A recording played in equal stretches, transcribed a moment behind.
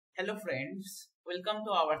Hello friends, welcome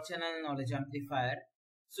to our channel Knowledge Amplifier.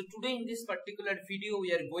 So today in this particular video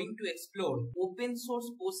we are going to explore open source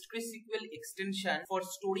PostgreSQL extension for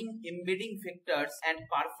storing embedding vectors and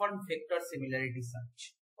perform vector similarity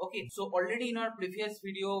search. Okay, so already in our previous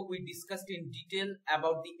video we discussed in detail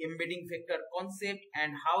about the embedding vector concept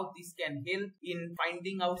and how this can help in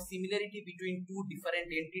finding out similarity between two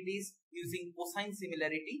different entities using cosine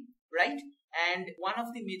similarity, right? And one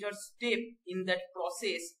of the major steps in that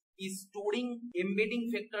process is storing embedding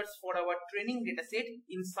vectors for our training dataset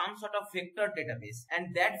in some sort of vector database,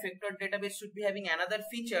 and that vector database should be having another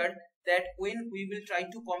feature that when we will try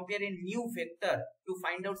to compare a new vector to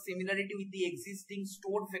find out similarity with the existing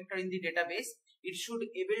stored vector in the database, it should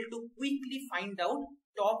able to quickly find out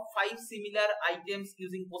top 5 similar items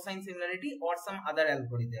using cosine similarity or some other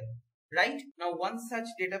algorithm. Right now, one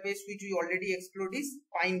such database which we already explored is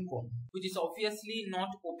Pinecone, which is obviously not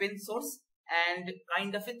open source and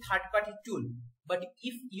kind of a third-party tool. But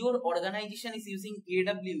if your organization is using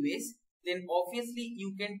AWS, then obviously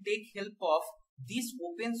you can take help of this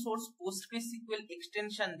open source PostgreSQL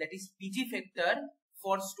extension, that is pgvector,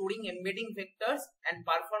 for storing embedding vectors and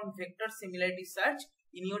perform vector similarity search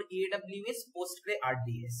in your AWS Postgre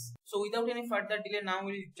RDS. So without any further delay, now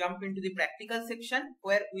we'll jump into the practical section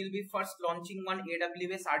where we'll be first launching one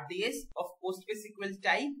AWS RDS of PostgreSQL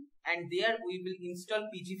type, and there we will install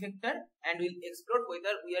pgvector and we'll explore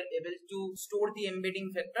whether we are able to store the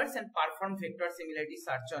embedding vectors and perform vector similarity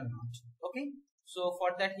search or not. Okay, so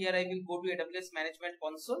for that, here I will go to AWS Management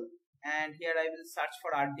Console and here I will search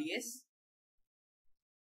for RDS.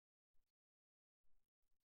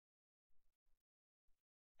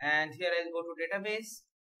 And here I'll go to database.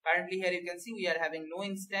 Currently here you can see we are having no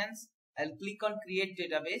instance. I'll click on create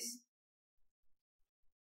database.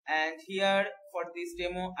 And here for this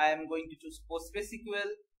demo, I am going to choose PostgreSQL,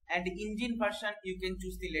 and engine version you can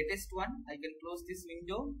choose the latest one. I can close this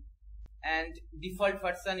window, and default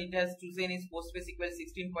version it has chosen is PostgreSQL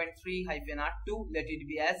 16.3-R2. Let it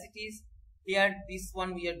be as it is. Here this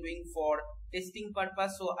one we are doing for testing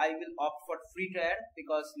purpose, so I will opt for free trial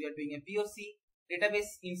because we are doing a POC.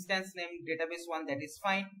 Database instance name database1, that is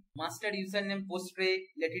fine. Master username Postgre,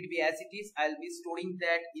 let it be as it is. I'll be storing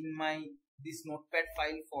that in my this notepad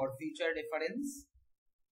file for future reference.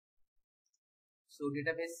 So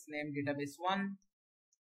database name database1,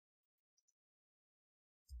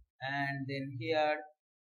 and then here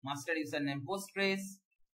master username Postgres,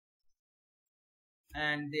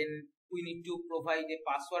 and then we need to provide a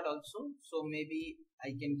password also. So maybe I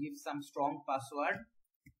can give some strong password,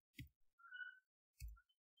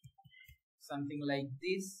 something like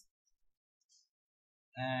this,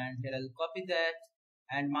 and here I'll copy that,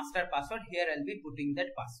 and master password, here I'll be putting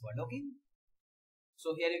that password. Okay,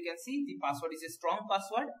 so here you can see the password is a strong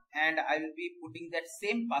password, and I will be putting that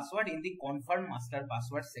same password in the confirm master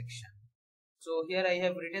password section. So here I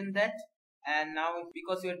have written that, and now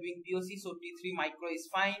because we are doing POC, so T3 micro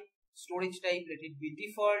is fine. Storage type, let it be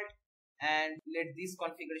default, and let this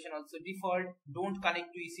configuration also default. Don't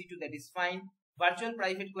connect to EC2, that is fine. Virtual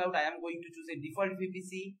private cloud, I am going to choose a default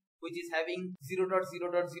VPC which is having 0.0.0.0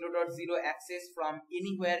 access from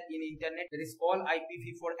anywhere in internet, that is all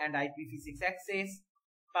IPv4 and IPv6 access.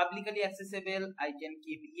 Publicly accessible, I can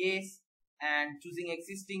keep yes, and choosing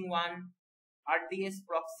existing one. RDS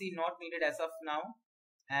proxy not needed as of now,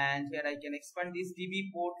 and here I can expand this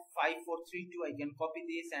DB port 5432. I can copy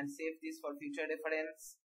this and save this for future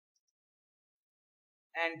reference.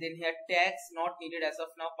 And then here tags not needed as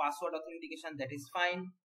of now. Password authentication, that is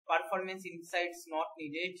fine. Performance insights not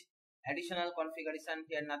needed. Additional configuration,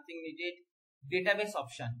 here nothing needed. Database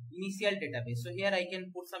option, initial database. So here I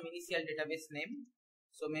can put some initial database name.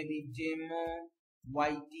 So maybe demo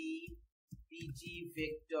yt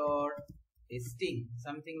pgvector testing,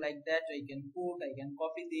 something like that. I can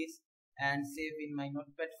copy this and save in my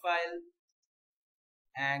notepad file.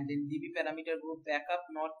 And then DB parameter group backup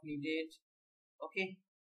not needed. Okay,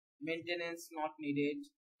 maintenance not needed,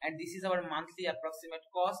 and this is our monthly approximate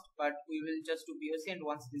cost, but we will just do POC, and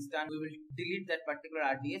once this done we will delete that particular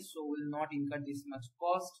RDS, so we will not incur this much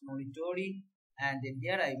cost, no need to worry. And then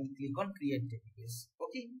here I will click on create database.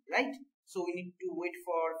 Okay, right, so we need to wait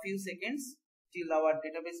for a few seconds till our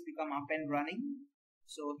database become up and running.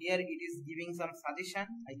 So here it is giving some suggestion.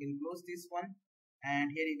 I can close this one, and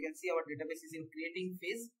here you can see our database is in creating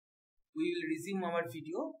phase. We will resume our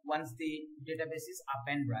video once the database is up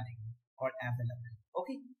and running or available.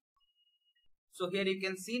 Okay, so here you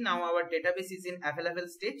can see now our database is in available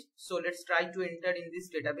state. So let's try to enter in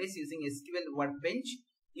this database using SQL Workbench.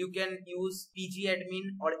 You can use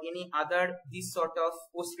pgadmin or any other this sort of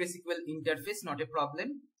PostgreSQL interface, not a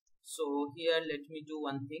problem. So here let me do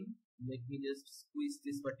one thing. Let me just squeeze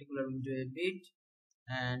this particular window a bit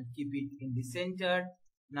and keep it in the center.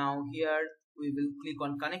 Now here we will click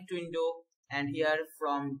on connect window, and here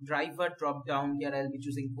from driver drop down, here I'll be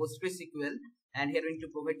choosing PostgreSQL, and here I'm going to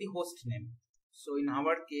provide the host name. So in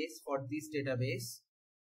our case, for this database,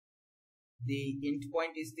 the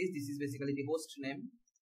endpoint is this. This is basically the host name.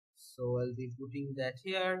 So I'll be putting that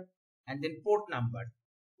here, and then port number.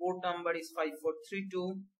 Port number is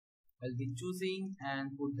 5432. I'll be choosing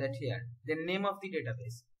and put that here. Then name of the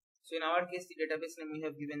database. So in our case, the database name we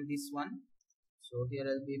have given this one. So here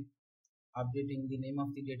I'll be updating the name of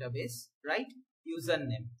the database, right?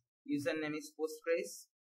 Username. Username is Postgres.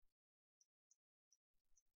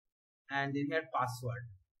 And then here password.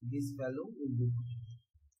 This value will be put.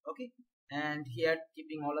 Okay. And here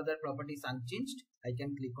keeping all other properties unchanged, I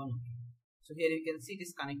can click on OK. So here you can see it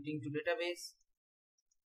is connecting to database.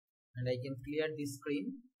 And I can clear this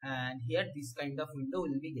screen, and here this kind of window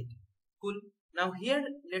will be getting. Cool. Now here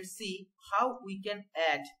let's see how we can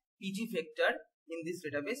add pgvector in this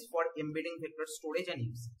database for embedding vector storage and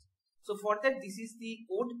usage. So for that, this is the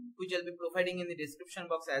code which I'll be providing in the description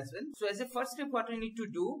box as well. So as a first step, what we need to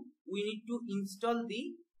do, we need to install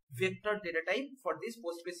the vector data type for this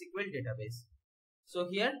PostgreSQL database. So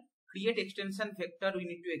here create extension vector we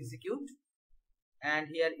need to execute, and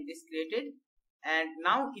here it is created. And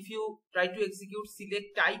now if you try to execute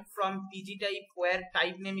select type from pg type where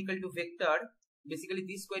type name equal to vector, basically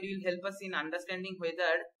this query will help us in understanding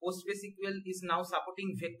whether PostgreSQL is now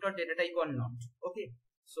supporting vector data type or not. Okay,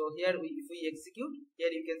 so here if we execute, here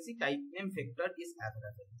you can see type name vector is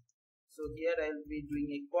available. So here I will be doing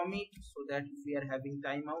a commit so that if we are having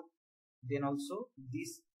timeout, then also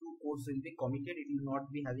these two codes will be committed. It will not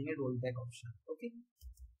be having a rollback option. Okay,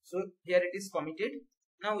 so here it is committed.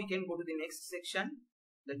 Now we can go to the next section.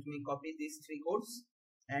 Let me copy these three codes,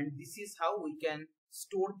 and this is how we can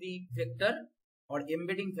store the vector or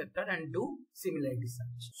embedding vector and do similarity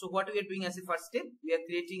search. So what we are doing as a first step, we are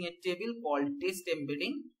creating a table called test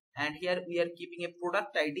embedding, and here we are keeping a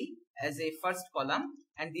product ID as a first column,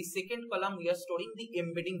 and the second column we are storing the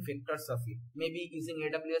embedding vectors of it. Maybe using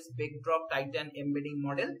AWS Backdrop Titan embedding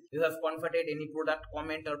model, you have converted any product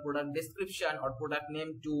comment or product description or product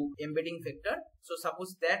name to embedding vector. So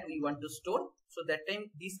suppose that we want to store, so that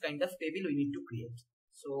time this kind of table we need to create.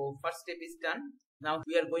 So first step is done. Now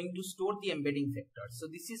we are going to store the embedding vector. So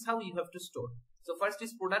this is how you have to store. So first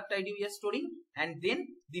is product ID we are storing, and then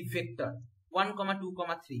the vector 1, 2,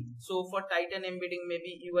 3. So for Titan embedding,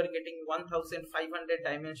 maybe you are getting 1500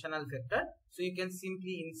 dimensional vector. So you can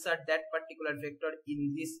simply insert that particular vector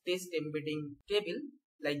in this test embedding table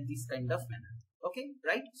like this kind of manner. Okay,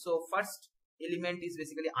 right? So first element is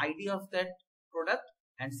basically ID of that product,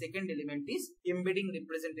 and second element is embedding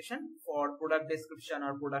representation for product description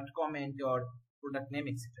or product comment or product name,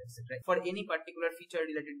 etc., etc. For any particular feature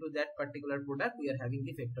related to that particular product, we are having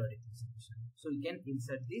the vector representation. So we can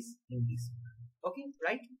insert this in this. Okay,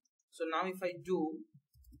 right? So now if I do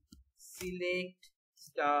select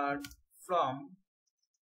start from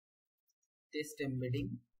test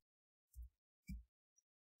embedding,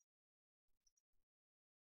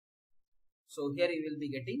 so here you will be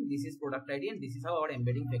getting this is product ID, and this is how our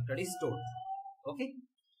embedding vector is stored. Okay.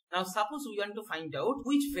 Now suppose we want to find out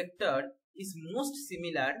which vector is most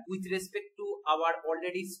similar with respect to our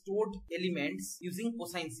already stored elements using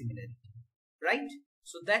cosine similarity, right?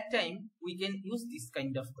 So that time we can use this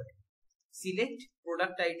kind of query. Select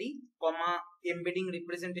product ID, comma, embedding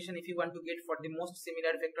representation if you want to get for the most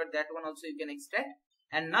similar vector, that one also you can extract.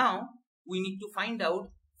 And now we need to find out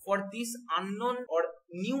for this unknown or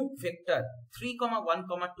new vector 3, 1,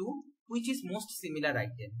 2, which is most similar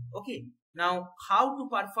item. Okay. Now how to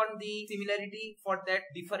perform the similarity, for that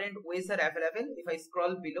different ways are available. If I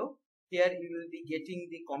scroll below, here you will be getting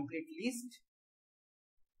the complete list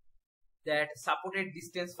that supported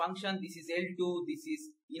distance function. This is L2, this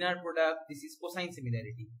is inner product, this is cosine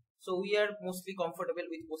similarity. So we are mostly comfortable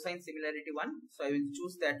with cosine similarity one, so I will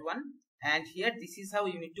choose that one. And here this is how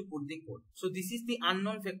you need to put the code. So this is the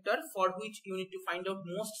unknown vector for which you need to find out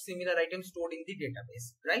most similar items stored in the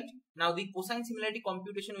database, right? Now the cosine similarity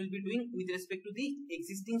computation will be doing with respect to the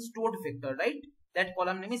existing stored vector, right? That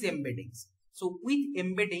column name is embeddings. So with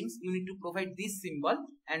embeddings, you need to provide this symbol,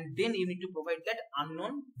 and then you need to provide that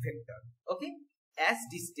unknown vector, okay, as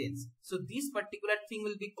distance. So this particular thing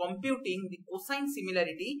will be computing the cosine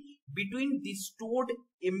similarity between the stored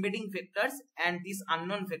embedding vectors and this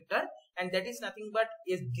unknown vector, and that is nothing but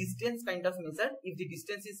a distance kind of measure. If the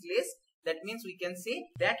distance is less, that means we can say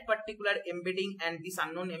that particular embedding and this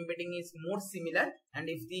unknown embedding is more similar, and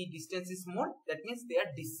if the distance is more, that means they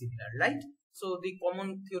are dissimilar, right? So the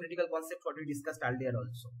common theoretical concept what we discussed earlier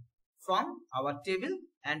also. From our table,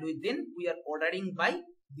 and then we are ordering by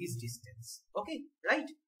this distance. Okay, right?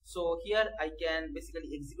 So here I can basically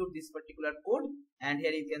execute this particular code, and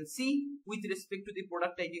here you can see with respect to the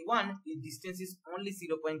product ID 1, the distance is only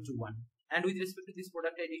 0.21, and with respect to this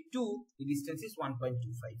product ID 2, the distance is 1.25,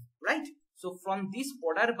 right? So from this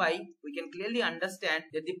order by, we can clearly understand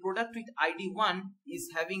that the product with ID 1 is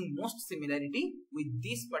having most similarity with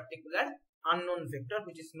this particular unknown vector,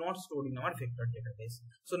 which is not stored in our vector database.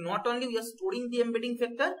 So not only we are storing the embedding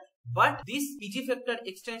vector, but this pgvector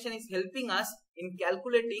extension is helping us in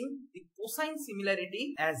calculating the cosine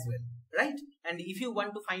similarity as well, right? And if you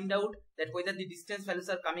want to find out that whether the distance values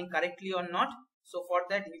are coming correctly or not, so for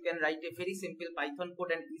that you can write a very simple Python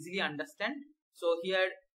code and easily understand. So here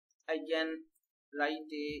I can write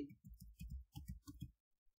a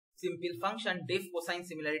simple function def cosine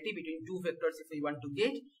similarity between two vectors if we want to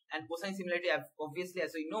get, and cosine similarity obviously,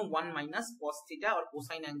 as we know, 1 minus cos theta or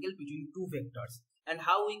cosine angle between two vectors. And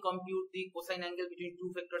how we compute the cosine angle between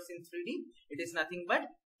two vectors in 3D? It is nothing but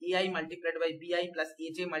ai multiplied by bi plus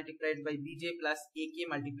aj multiplied by bj plus ak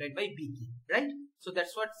multiplied by bk, right? So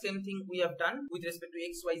that's what same thing we have done with respect to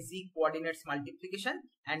xyz coordinates multiplication,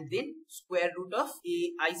 and then square root of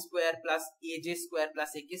ai square plus aj square plus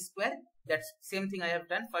ak square. That's same thing I have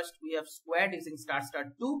done. First we have squared using star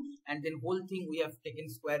 2, and then whole thing we have taken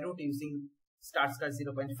square root using star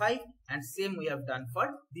 0.5, and same we have done for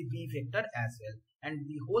the b vector as well. And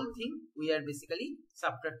the whole thing we are basically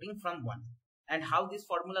subtracting from 1. And how this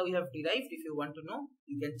formula we have derived, if you want to know,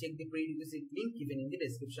 you can check the prerequisite link given in the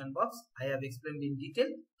description box. I have explained in detail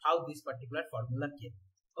how this particular formula came.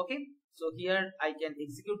 Okay, so here I can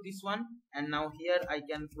execute this one, and now here I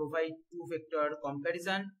can provide two vector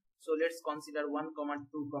comparison. So let's consider 1,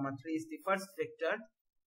 2, 3 is the first vector.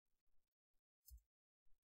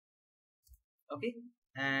 Okay,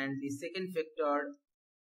 and the second vector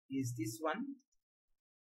is this one,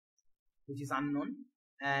 which is unknown.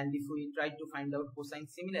 And if we try to find out cosine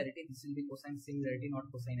similarity, this will be cosine similarity, not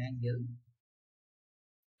cosine angle.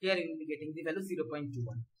 Here you will be getting the value 0.21,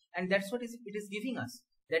 and that's what it is giving us.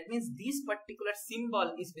 That means this particular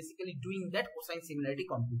symbol is basically doing that cosine similarity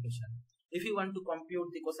computation. If you want to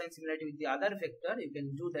compute the cosine similarity with the other vector, you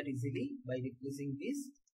can do that easily by replacing this.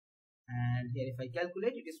 And here if I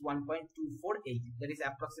calculate, it is 1.248. That is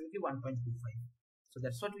approximately 1.25. So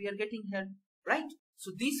that's what we are getting here, right? So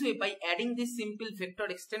this way, by adding this simple vector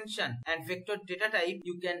extension and vector data type,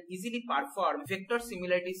 you can easily perform vector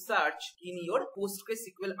similarity search in your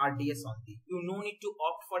PostgreSQL RDS only. You no need to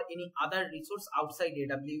opt for any other resource outside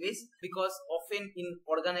AWS, because often in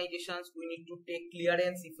organizations we need to take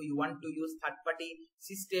clearance if we want to use third-party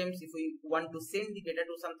systems, if we want to send the data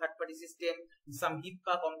to some third-party system, some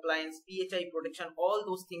HIPAA compliance, PHI protection, all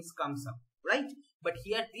those things comes up, right? But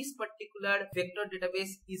here this particular vector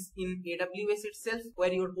database is in AWS itself,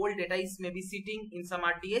 where your whole data is maybe sitting in some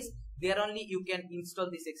RDS. There only you can install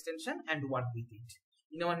this extension and work with it.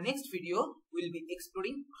 In our next video, we will be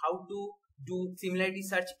exploring how to do similarity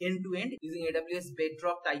search end-to-end using AWS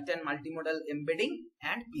Bedrock, Titan, multimodal embedding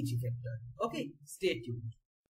and pgvector. Okay, stay tuned.